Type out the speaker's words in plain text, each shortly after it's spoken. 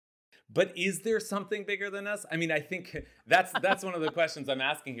But is there something bigger than us? I mean, I think that's one of the questions I'm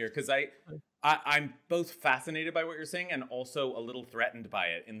asking here, because I'm both fascinated by what you're saying and also a little threatened by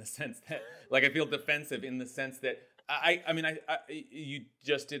it, in the sense that, like, I feel defensive in the sense that you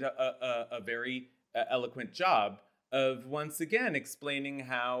just did a very eloquent job of once again explaining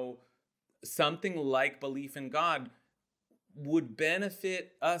how something like belief in God would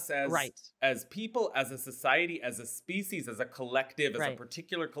benefit us as people, as a society, as a species, as a collective, as a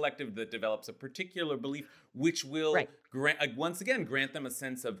particular collective that develops a particular belief, which will once again grant them a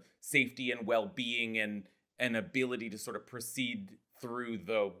sense of safety and well-being and an ability to sort of proceed through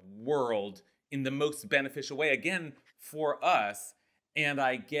the world in the most beneficial way, again, for us. And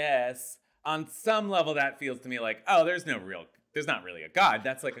I guess on some level that feels to me like, oh, there's not really a God.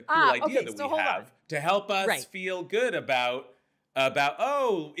 That's like a cool idea that we have to help us feel good about,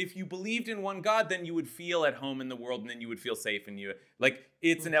 oh, if you believed in one God, then you would feel at home in the world, and then you would feel safe, and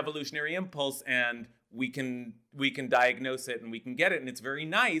it's an evolutionary impulse, and we can diagnose it and we can get it, and it's very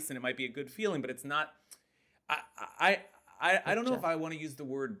nice, and it might be a good feeling, but it's not. I don't know if I want to use the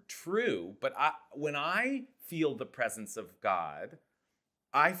word true, but when I feel the presence of God,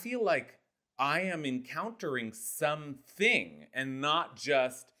 I feel like I am encountering something, and not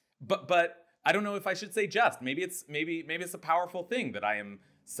just, but I don't know if I should say just. Maybe it's a powerful thing that I am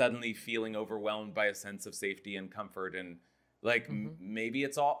suddenly feeling overwhelmed by a sense of safety and comfort, and like maybe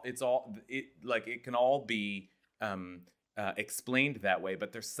it can all be explained that way.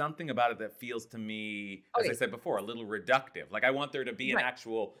 But there's something about it that feels to me, as I said before, a little reductive. Like I want there to be an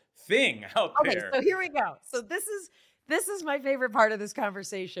actual thing out there. Okay, so here we go. So this is my favorite part of this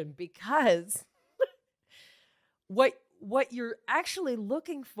conversation, because what you're actually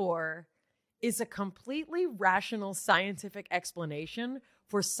looking for is a completely rational scientific explanation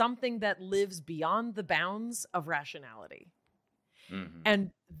for something that lives beyond the bounds of rationality.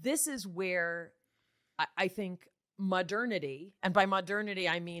 And this is where I think modernity, and by modernity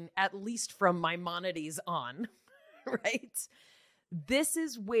I mean at least from Maimonides on, right? This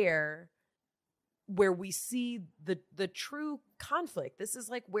is where we see the true conflict. This is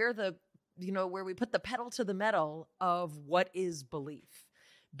like where where we put the pedal to the metal of what is belief,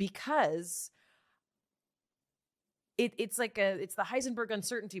 because it's the Heisenberg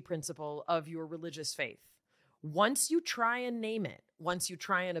uncertainty principle of your religious faith. Once you try and name it, once you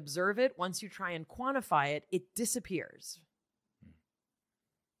try and observe it, once you try and quantify it, it disappears.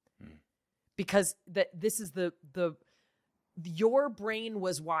 Because this is your brain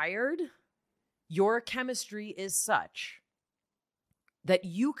was wired, your chemistry is such that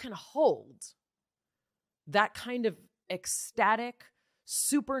you can hold that kind of ecstatic,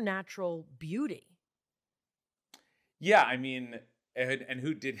 supernatural beauty. Yeah, I mean, and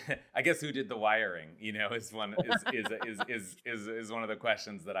who did the wiring? Is one of the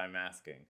questions that I'm asking.